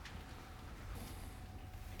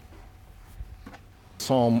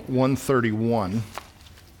Psalm 131,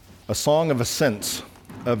 a song of ascents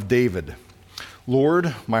of David.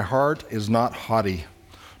 Lord, my heart is not haughty,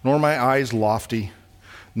 nor my eyes lofty.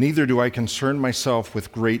 Neither do I concern myself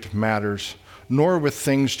with great matters, nor with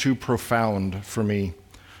things too profound for me.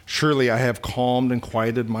 Surely I have calmed and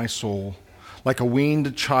quieted my soul. Like a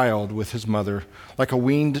weaned child with his mother, like a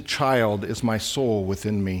weaned child is my soul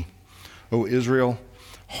within me. O Israel,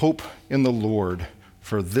 hope in the Lord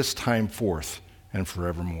for this time forth and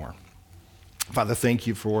forevermore. Father, thank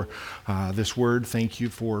you for this word. Thank you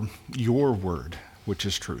for your word, which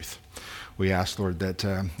is truth. We ask, Lord, that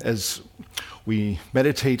as we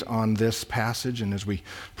meditate on this passage and as we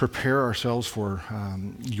prepare ourselves for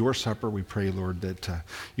your supper, we pray, Lord, that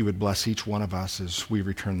you would bless each one of us as we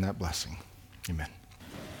return that blessing. Amen.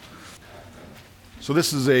 So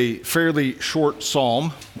this is a fairly short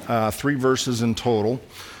psalm, 3 verses in total.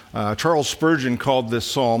 Charles Spurgeon called this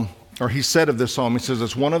psalm, or he said of this psalm, he says,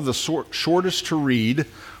 it's one of the shortest to read,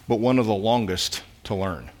 but one of the longest to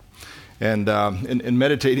learn. And in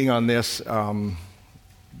meditating on this,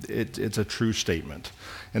 it's a true statement.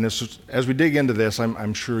 And as we dig into this,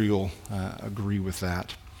 I'm sure you'll agree with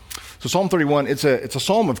that. So Psalm 31, it's a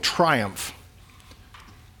psalm of triumph.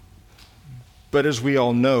 But as we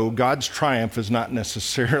all know, God's triumph is not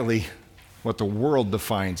necessarily what the world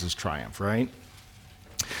defines as triumph, right?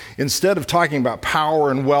 Instead of talking about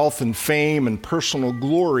power and wealth and fame and personal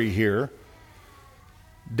glory here,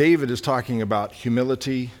 David is talking about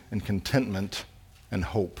humility and contentment and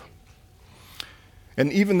hope.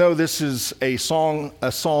 And even though this is a psalm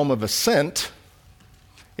of ascent,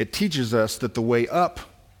 it teaches us that the way up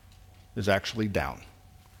is actually down.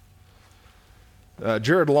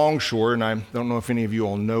 Jared Longshore, and I don't know if any of you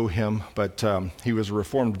all know him, but he was a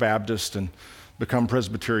Reformed Baptist and become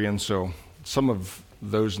Presbyterian, so some of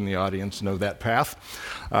those in the audience know that path.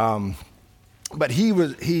 But he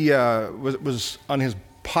was on his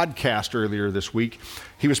podcast earlier this week.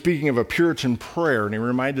 He was speaking of a Puritan prayer, and he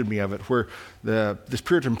reminded me of it, where this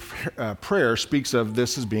Puritan prayer speaks of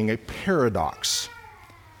this as being a paradox.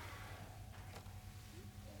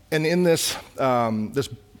 And in this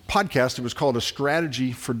podcast, it was called A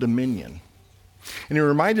Strategy for Dominion. And he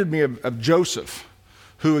reminded me of Joseph,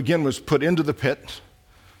 who again was put into the pit.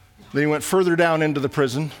 Then he went further down into the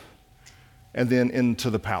prison, and then into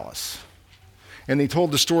the palace. And he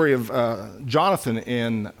told the story of Jonathan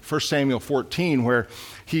in 1 Samuel 14, where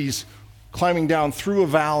he's climbing down through a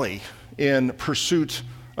valley in pursuit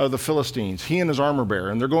of the Philistines, he and his armor bearer,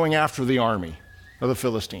 and they're going after the army of the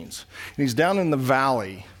Philistines. And he's down in the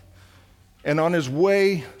valley, and on his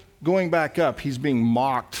way going back up, he's being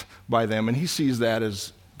mocked by them, and he sees that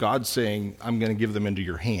as God saying, I'm going to give them into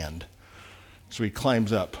your hand. So he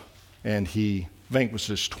climbs up, and he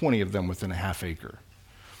vanquishes 20 of them within a half acre.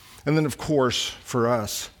 And then, of course, for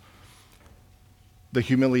us, the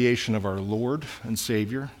humiliation of our Lord and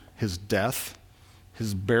Savior, his death,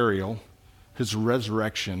 his burial, his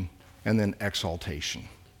resurrection, and then exaltation.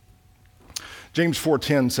 James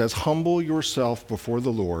 4:10 says, humble yourself before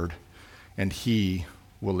the Lord, and he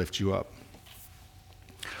will lift you up.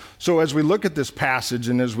 So as we look at this passage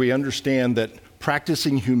and as we understand that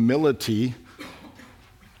practicing humility,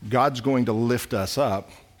 God's going to lift us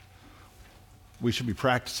up, we should be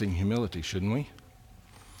practicing humility, shouldn't we?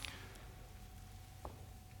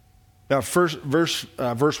 Now, first, verse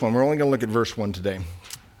 1, we're only going to look at verse 1 today.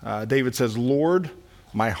 David says, Lord,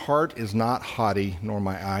 my heart is not haughty, nor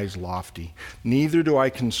my eyes lofty. Neither do I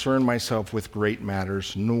concern myself with great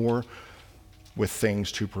matters, nor with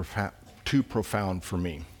things too profound for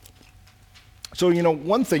me. So,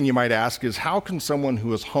 one thing you might ask is, how can someone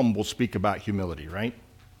who is humble speak about humility, right?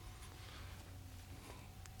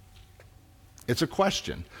 It's a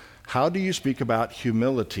question. How do you speak about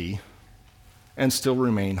humility and still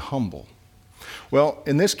remain humble? Well,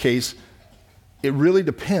 in this case, it really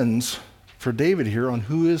depends for David here on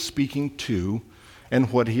who is speaking to and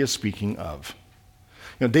what he is speaking of.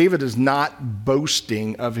 David is not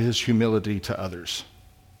boasting of his humility to others.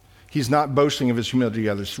 He's not boasting of his humility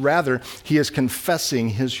to others. Rather, he is confessing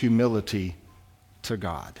his humility to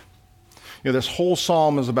God. This whole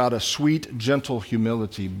psalm is about a sweet, gentle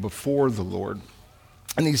humility before the Lord.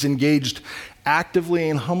 And he's engaged actively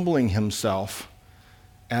in humbling himself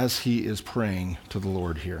as he is praying to the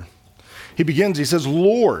Lord here. He says,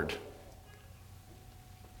 Lord.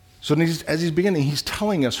 So as he's beginning, he's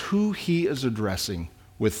telling us who he is addressing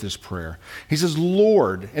with this prayer. He says,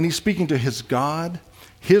 Lord, and he's speaking to his God,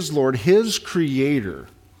 his Lord, his Creator,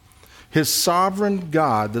 his sovereign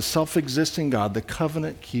God, the self-existing God, the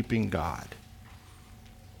covenant-keeping God.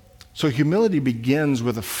 So humility begins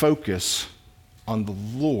with a focus on the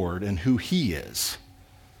Lord and who he is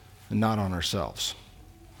and not on ourselves.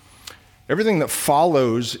 Everything that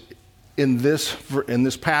follows in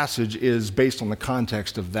this passage is based on the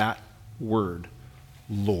context of that word,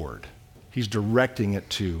 Lord. He's directing it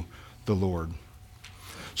to the Lord.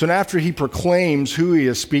 So after he proclaims who he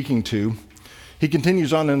is speaking to, he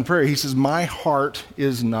continues on in prayer. He says, my heart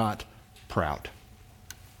is not proud.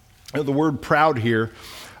 Now, the word proud here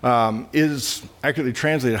is accurately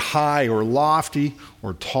translated high or lofty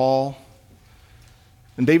or tall.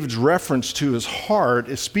 And David's reference to his heart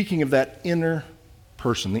is speaking of that inner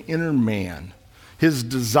person, the inner man, his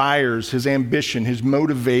desires, his ambition, his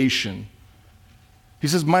motivation. He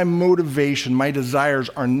says, my motivation, my desires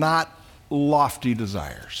are not lofty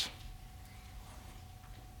desires.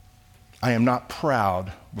 I am not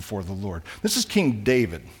proud before the Lord. This is King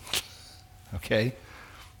David, okay?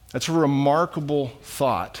 That's a remarkable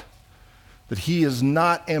thought, that he is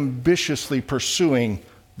not ambitiously pursuing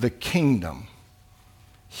the kingdom.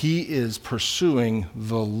 He is pursuing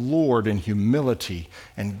the Lord in humility,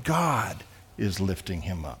 and God is lifting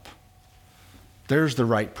him up. There's the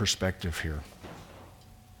right perspective here.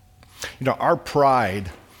 You know, our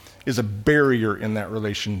pride is a barrier in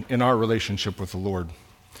our relationship with the Lord.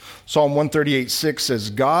 Psalm 138:6 says,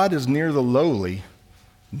 God is near the lowly,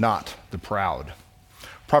 not the proud.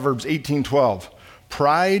 Proverbs 18:12,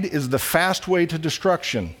 pride is the fast way to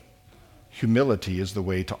destruction. Humility is the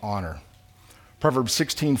way to honor. Proverbs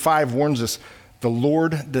 16:5 warns us, the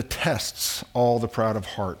Lord detests all the proud of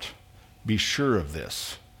heart. Be sure of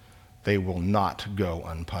this, they will not go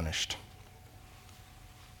unpunished.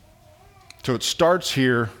 So it starts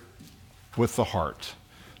here with the heart.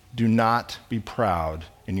 Do not be proud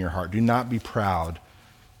in your heart. Do not be proud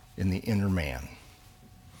in the inner man.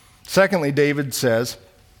 Secondly, David says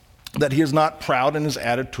that he is not proud in his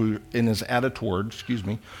attitude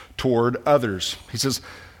toward others. He says,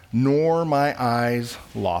 nor my eyes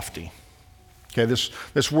lofty. Okay,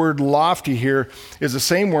 this word lofty here is the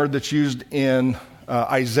same word that's used in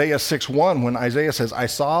Isaiah 6:1 when Isaiah says, I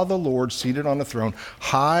saw the Lord seated on a throne,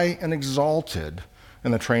 high and exalted,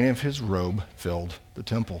 and the train of his robe filled the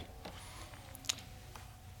temple.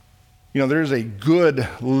 You know, there's a good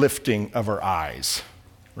lifting of our eyes,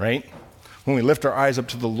 right? When we lift our eyes up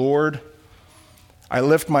to the Lord, I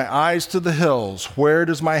lift my eyes to the hills. Where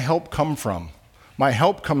does my help come from? My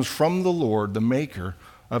help comes from the Lord, the maker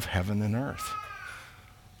of heaven and earth.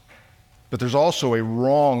 But there's also a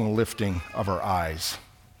wrong lifting of our eyes.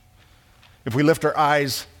 If we lift our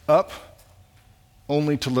eyes up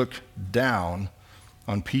only to look down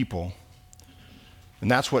on people, and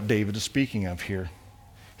that's what David is speaking of here.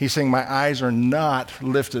 He's saying, my eyes are not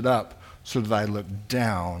lifted up so that I look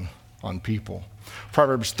down on people.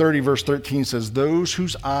 Proverbs 30, verse 13 says, those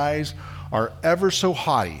whose eyes are ever so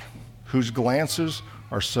haughty, whose glances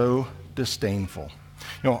are so disdainful.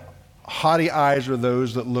 You know, haughty eyes are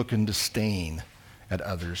those that look in disdain at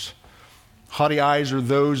others. Haughty eyes are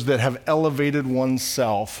those that have elevated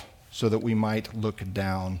oneself so that we might look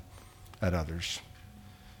down at others.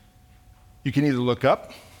 You can either look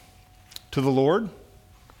up to the Lord,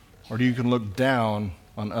 or you can look down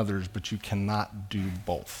on others, but you cannot do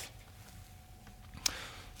both.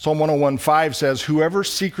 Psalm 101:5 says, whoever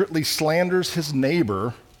secretly slanders his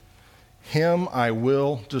neighbor, him I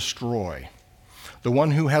will destroy. The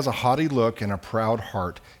one who has a haughty look and a proud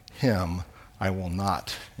heart, him I will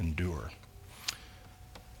not endure.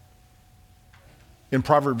 In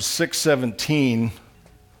Proverbs 6:17,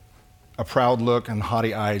 a proud look and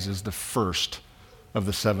haughty eyes is the first of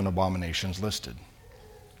the 7 abominations listed.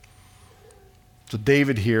 So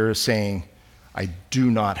David here is saying, I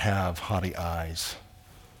do not have haughty eyes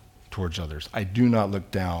towards others. I do not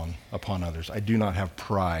look down upon others. I do not have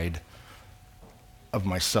pride of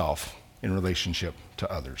myself in relationship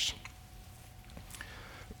to others.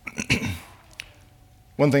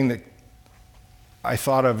 One thing that I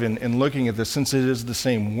thought of in looking at this, since it is the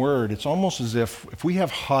same word, it's almost as if we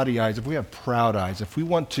have haughty eyes, if we have proud eyes, if we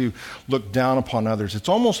want to look down upon others, it's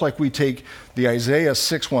almost like we take the Isaiah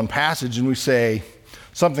 6:1 passage and we say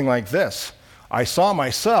something like this, I saw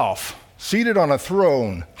myself seated on a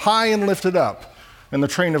throne, high and lifted up, and the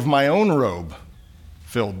train of my own robe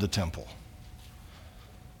filled the temple.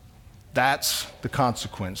 That's the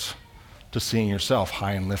consequence to seeing yourself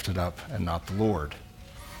high and lifted up and not the Lord.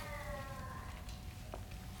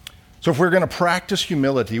 So if we're going to practice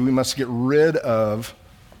humility, we must get rid of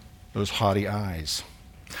those haughty eyes.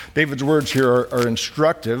 David's words here are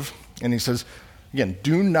instructive, and he says, again,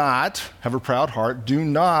 do not have a proud heart, do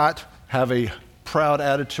not have a proud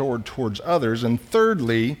attitude towards others, and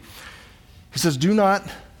thirdly, he says,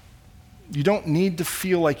 you don't need to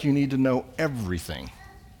feel like you need to know everything.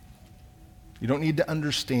 You don't need to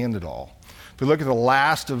understand it all. If we look at the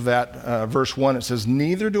last of that verse 1, it says,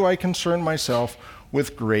 "Neither do I concern myself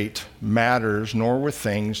with great matters, nor with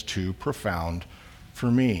things too profound for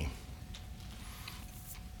me."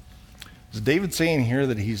 Is David saying here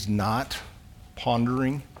that he's not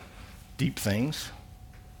pondering deep things?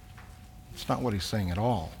 It's not what he's saying at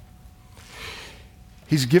all.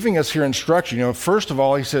 He's giving us here instruction. First of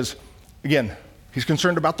all, he says, again, he's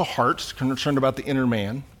concerned about the heart, he's concerned about the inner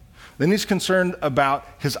man. Then he's concerned about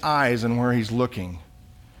his eyes and where he's looking.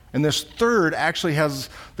 And this third actually has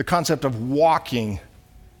the concept of walking.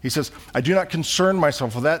 He says, "I do not concern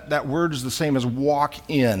myself." Well, that word is the same as walk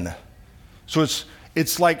in. So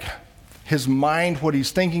it's like his mind, what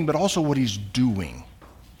he's thinking, but also what he's doing.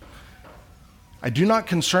 I do not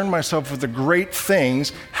concern myself with the great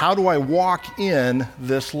things. How do I walk in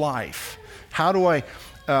this life? How do I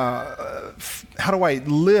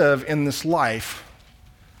live in this life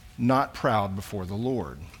not proud before the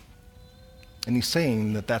Lord? And he's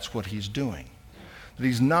saying that that's what he's doing. That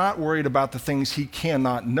he's not worried about the things he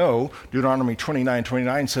cannot know. Deuteronomy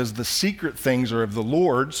 29:29 says the secret things are of the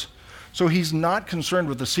Lord's. So he's not concerned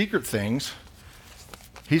with the secret things.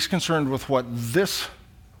 He's concerned with what this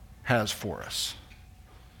has for us.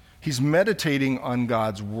 He's meditating on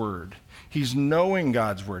God's word. He's knowing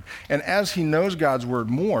God's word. And as he knows God's word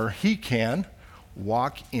more, he can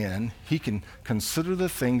walk in. He can consider the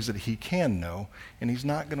things that he can know, and he's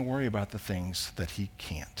not going to worry about the things that he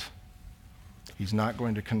can't. He's not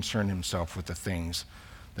going to concern himself with the things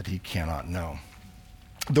that he cannot know.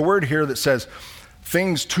 The word here that says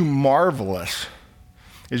things too marvelous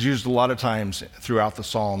is used a lot of times throughout the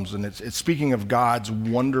Psalms, and it's speaking of God's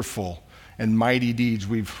wonderful and mighty deeds.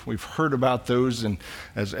 We've heard about those, and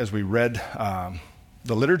as we read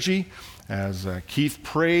the liturgy, as Keith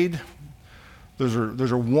prayed, those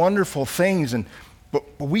are wonderful things, but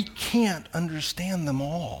we can't understand them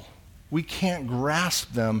all. We can't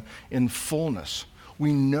grasp them in fullness.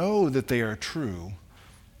 We know that they are true,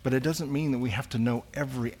 but it doesn't mean that we have to know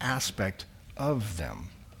every aspect of them.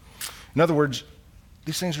 In other words,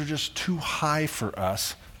 these things are just too high for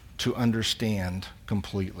us to understand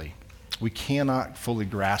completely. We cannot fully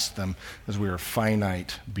grasp them as we are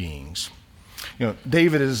finite beings.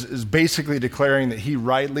 David is basically declaring that he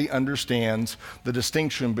rightly understands the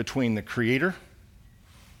distinction between the creator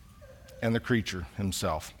and the creature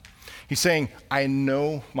himself. He's saying, I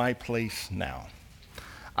know my place now.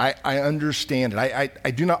 I understand it.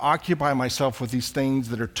 I do not occupy myself with these things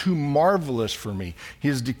that are too marvelous for me. He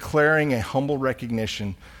is declaring a humble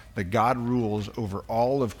recognition that God rules over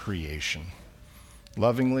all of creation,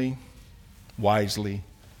 lovingly, wisely,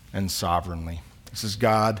 and sovereignly. He says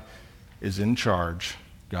God is in charge,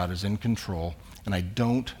 God is in control, and I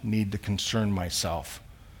don't need to concern myself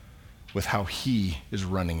with how he is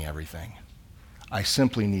running everything. I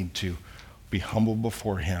simply need to be humble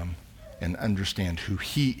before him and understand who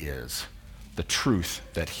he is, the truth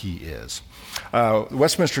that he is.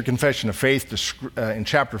 Westminster Confession of Faith in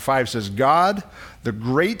chapter 5 says, God, the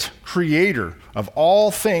great creator of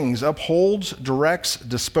all things, upholds, directs,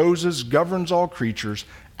 disposes, governs all creatures,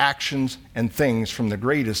 actions, and things from the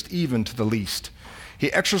greatest even to the least.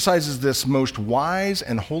 He exercises this most wise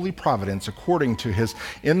and holy providence according to his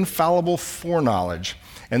infallible foreknowledge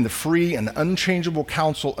and the free and unchangeable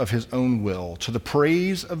counsel of his own will, to the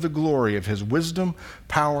praise of the glory of his wisdom,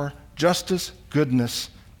 power, justice, goodness,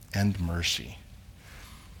 and mercy.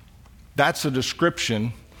 That's a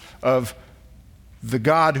description of the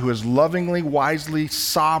God who is lovingly, wisely,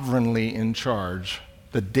 sovereignly in charge,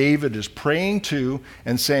 that David is praying to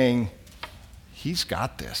and saying, he's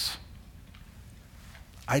got this.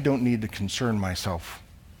 I don't need to concern myself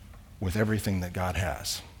with everything that God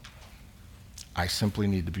has. I simply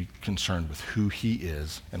need to be concerned with who he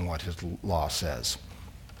is and what his law says.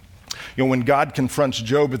 When God confronts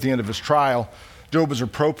Job at the end of his trial, Job is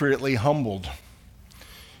appropriately humbled.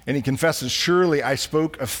 And he confesses, surely I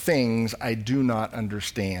spoke of things I do not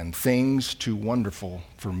understand, things too wonderful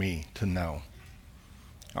for me to know.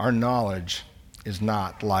 Our knowledge is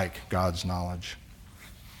not like God's knowledge.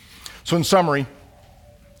 So in summary,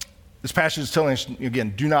 this passage is telling us,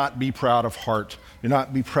 again, do not be proud of heart. Do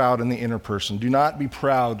not be proud in the inner person. Do not be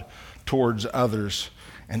proud towards others.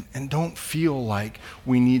 And don't feel like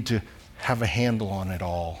we need to have a handle on it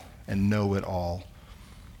all and know it all.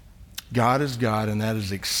 God is God, and that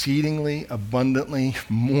is exceedingly, abundantly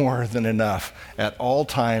more than enough at all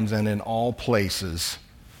times and in all places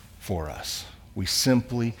for us. We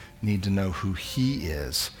simply need to know who he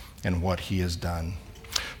is and what he has done.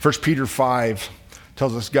 1 Peter 5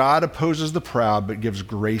 tells us, God opposes the proud but gives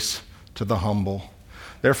grace to the humble.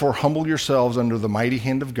 Therefore, humble yourselves under the mighty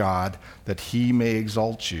hand of God, that he may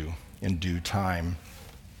exalt you in due time.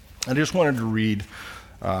 I just wanted to read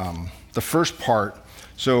the first part.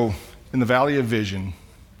 So, in the Valley of Vision,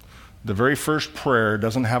 the very first prayer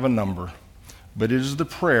doesn't have a number, but it is the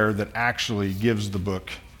prayer that actually gives the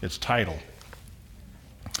book its title.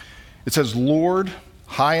 It says, Lord,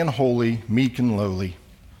 high and holy, meek and lowly,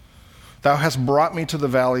 thou hast brought me to the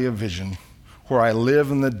valley of vision, where I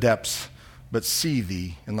live in the depths, but see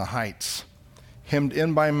thee in the heights. Hemmed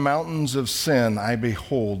in by mountains of sin, I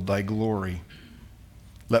behold thy glory.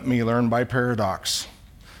 Let me learn by paradox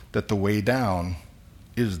that the way down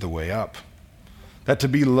is the way up, that to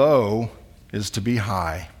be low is to be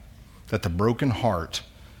high, that the broken heart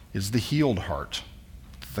is the healed heart,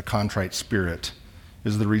 that the contrite spirit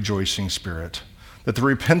is the rejoicing spirit, that the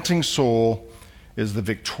repenting soul is the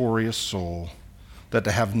victorious soul, that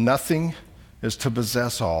to have nothing is to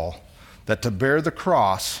possess all, that to bear the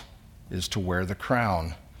cross is to wear the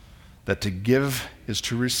crown, that to give is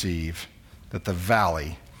to receive, that the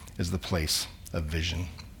valley is the place of vision.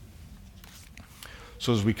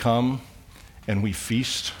 So as we come and we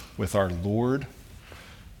feast with our Lord,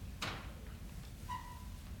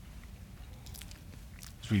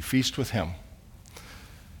 as we feast with him,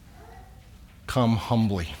 come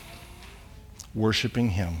humbly, worshiping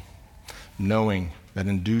him, knowing that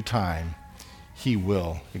in due time he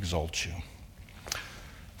will exalt you.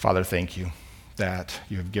 Father, thank you that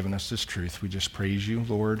you have given us this truth. We just praise you,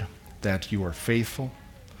 Lord, that you are faithful.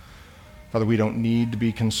 Father, we don't need to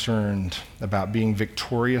be concerned about being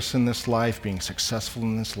victorious in this life, being successful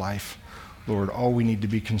in this life. Lord, all we need to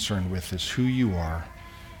be concerned with is who you are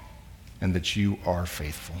and that you are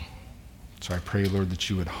faithful. So I pray, Lord, that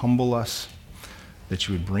you would humble us, that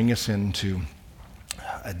you would bring us into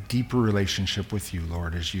a deeper relationship with you,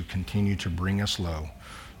 Lord, as you continue to bring us low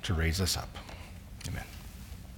to raise us up. Amen.